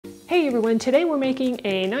Hey everyone, today we're making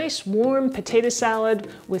a nice warm potato salad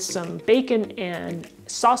with some bacon and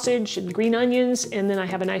sausage and green onions, and then I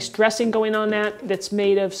have a nice dressing going on that's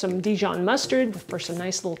made of some Dijon mustard for some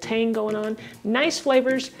nice little tang going on. Nice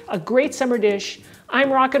flavors, a great summer dish. I'm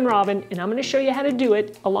Rockin' Robin, and I'm going to show you how to do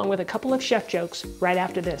it along with a couple of chef jokes right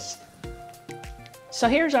after this. So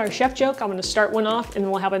here's our chef joke. I'm going to start one off and then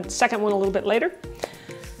we'll have a second one a little bit later.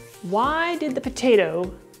 Why did the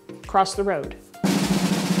potato cross the road?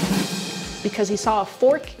 Because he saw a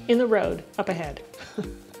fork in the road up ahead.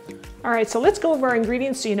 All right, so let's go over our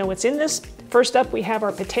ingredients so you know what's in this. First up, we have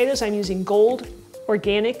our potatoes. I'm using gold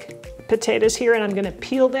organic potatoes here, and I'm gonna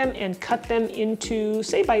peel them and cut them into,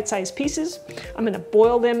 say, bite-sized pieces. I'm gonna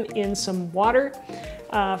boil them in some water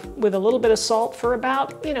with a little bit of salt for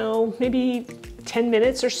about, maybe 10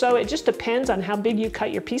 minutes or so. It just depends on how big you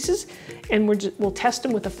cut your pieces, and we'll test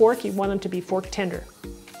them with a fork. You want them to be fork tender.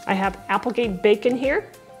 I have Applegate bacon here,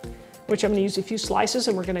 which I'm going to use a few slices,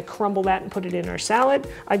 and we're going to crumble that and put it in our salad.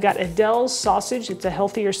 I've got Aidelle's sausage. It's a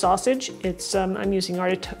healthier sausage. I'm using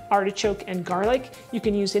artichoke and garlic. You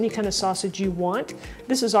can use any kind of sausage you want.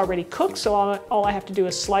 This is already cooked, so all I have to do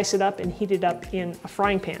is slice it up and heat it up in a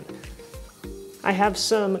frying pan. I have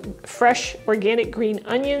some fresh organic green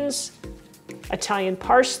onions, Italian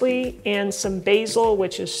parsley, and some basil,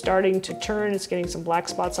 which is starting to turn. It's getting some black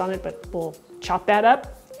spots on it, but we'll chop that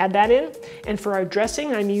up. Add that in, and for our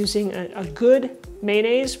dressing, I'm using a good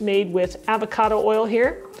mayonnaise made with avocado oil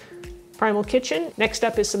here, Primal Kitchen. Next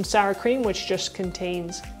up is some sour cream, which just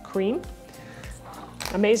contains cream.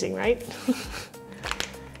 Amazing, right?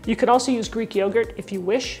 You could also use Greek yogurt if you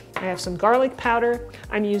wish. I have some garlic powder.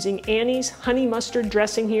 I'm using Annie's honey mustard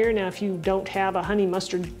dressing here. Now, if you don't have a honey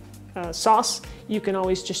mustard sauce, you can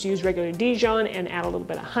always just use regular Dijon and add a little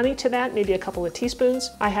bit of honey to that, maybe a couple of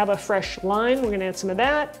teaspoons. I have a fresh lime, we're gonna add some of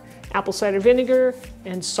that, apple cider vinegar,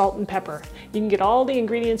 and salt and pepper. You can get all the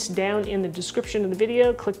ingredients down in the description of the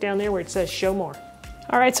video. Click down there where it says show more.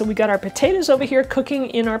 All right, so we got our potatoes over here cooking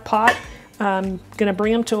in our pot. I'm gonna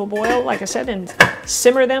bring them to a boil, like I said, and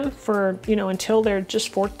simmer them for, until they're just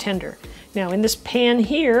fork tender. Now in this pan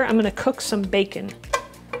here, I'm gonna cook some bacon.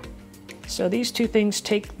 So these two things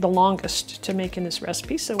take the longest to make in this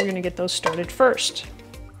recipe, so we're gonna get those started first.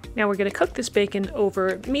 Now we're gonna cook this bacon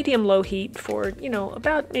over medium-low heat for,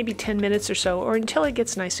 about maybe 10 minutes or so, or until it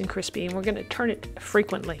gets nice and crispy, and we're gonna turn it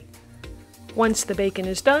frequently. Once the bacon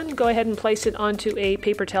is done, go ahead and place it onto a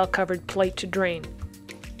paper towel covered plate to drain.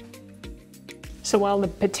 So while the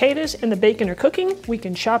potatoes and the bacon are cooking, we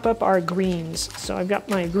can chop up our greens. So I've got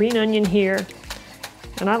my green onion here,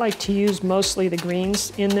 and I like to use mostly the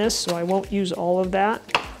greens in this, so I won't use all of that.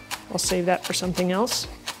 I'll save that for something else.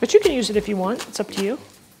 But you can use it if you want, it's up to you.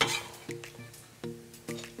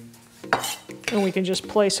 And we can just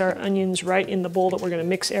place our onions right in the bowl that we're gonna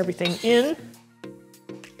mix everything in.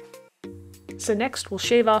 So next we'll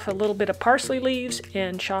shave off a little bit of parsley leaves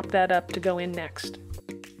and chop that up to go in next.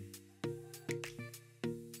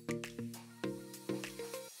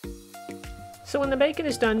 So when the bacon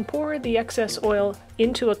is done, pour the excess oil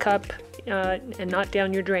into a cup and not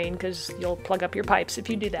down your drain, because you'll plug up your pipes if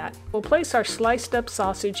you do that. We'll place our sliced up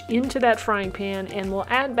sausage into that frying pan, and we'll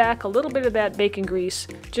add back a little bit of that bacon grease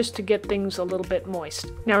just to get things a little bit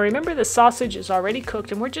moist. Now remember, the sausage is already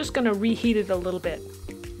cooked and we're just going to reheat it a little bit.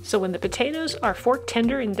 So when the potatoes are fork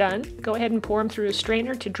tender and done, go ahead and pour them through a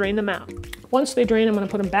strainer to drain them out. Once they drain, I'm going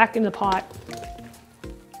to put them back in the pot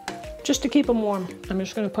just to keep them warm. I'm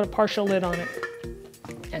just going to put a partial lid on it.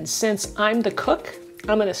 And since I'm the cook,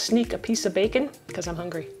 I'm going to sneak a piece of bacon because I'm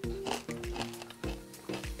hungry.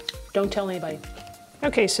 Don't tell anybody.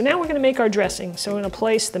 Okay, so now we're going to make our dressing. So we're going to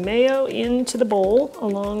place the mayo into the bowl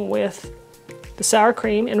along with the sour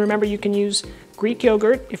cream. And remember, you can use Greek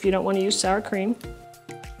yogurt if you don't want to use sour cream.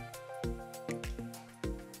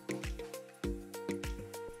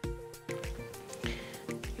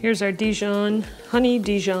 Here's our Dijon, honey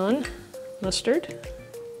Dijon mustard,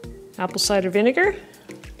 apple cider vinegar,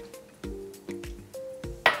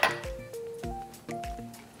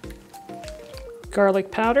 garlic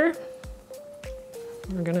powder.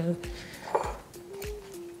 We're gonna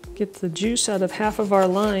get the juice out of half of our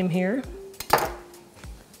lime here.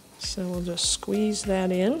 So we'll just squeeze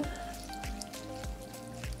that in.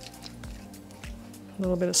 A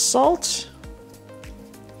little bit of salt,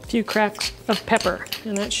 a few cracks of pepper,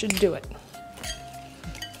 and that should do it.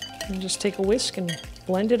 And just take a whisk and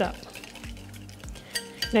blend it up.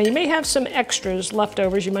 Now you may have some extras,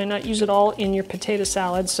 leftovers. You might not use it all in your potato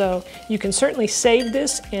salad, so you can certainly save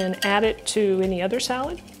this and add it to any other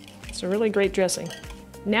salad. It's a really great dressing.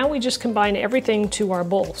 Now we just combine everything to our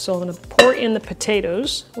bowl. So I'm going to pour in the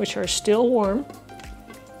potatoes, which are still warm.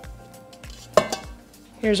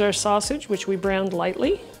 Here's our sausage, which we browned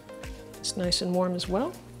lightly. It's nice and warm as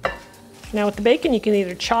well. Now with the bacon, you can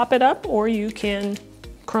either chop it up or you can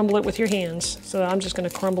crumble it with your hands. So I'm just going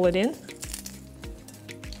to crumble it in.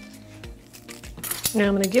 Now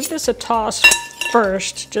I'm going to give this a toss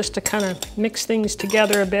first, just to kind of mix things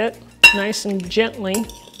together a bit, nice and gently.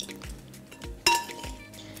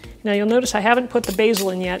 Now you'll notice I haven't put the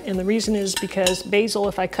basil in yet, and the reason is because basil,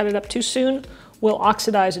 if I cut it up too soon, will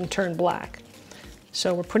oxidize and turn black.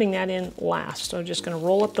 So we're putting that in last. So I'm just going to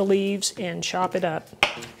roll up the leaves and chop it up.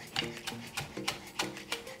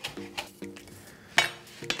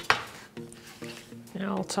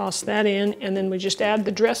 Now I'll toss that in, and then we just add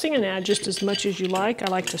the dressing, and add just as much as you like. I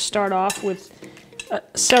like to start off with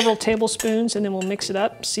several tablespoons, and then we'll mix it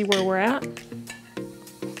up, see where we're at.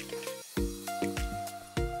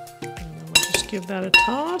 Give that a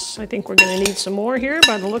toss. I think we're going to need some more here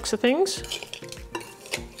by the looks of things.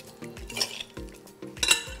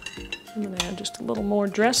 I'm going to add just a little more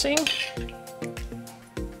dressing.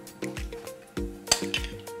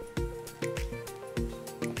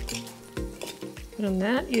 And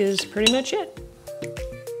that is pretty much it.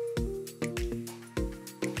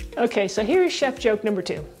 Okay, so here's chef joke number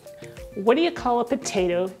 2. What do you call a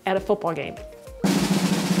potato at a football game?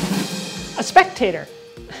 A spectator.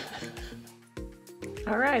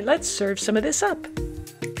 All right, let's serve some of this up.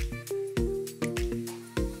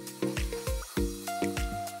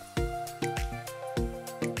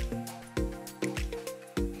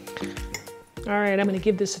 All right, I'm going to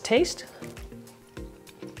give this a taste.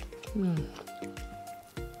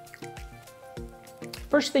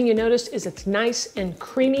 First thing you notice is it's nice and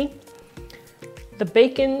creamy. The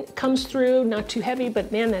bacon comes through, not too heavy,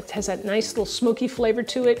 but man, that has that nice little smoky flavor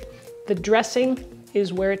to it. The dressing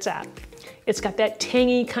is where it's at. It's got that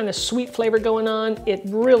tangy kind of sweet flavor going on. It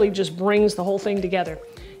really just brings the whole thing together.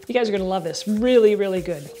 You guys are gonna love this. Really, really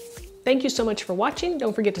good. Thank you so much for watching.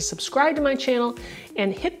 Don't forget to subscribe to my channel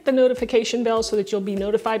and hit the notification bell so that you'll be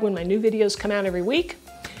notified when my new videos come out every week.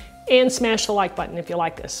 And smash the like button if you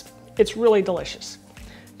like this. It's really delicious.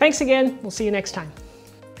 Thanks again. We'll see you next time.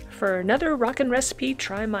 For another Rockin' recipe,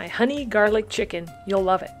 try my honey garlic chicken. You'll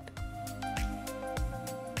love it.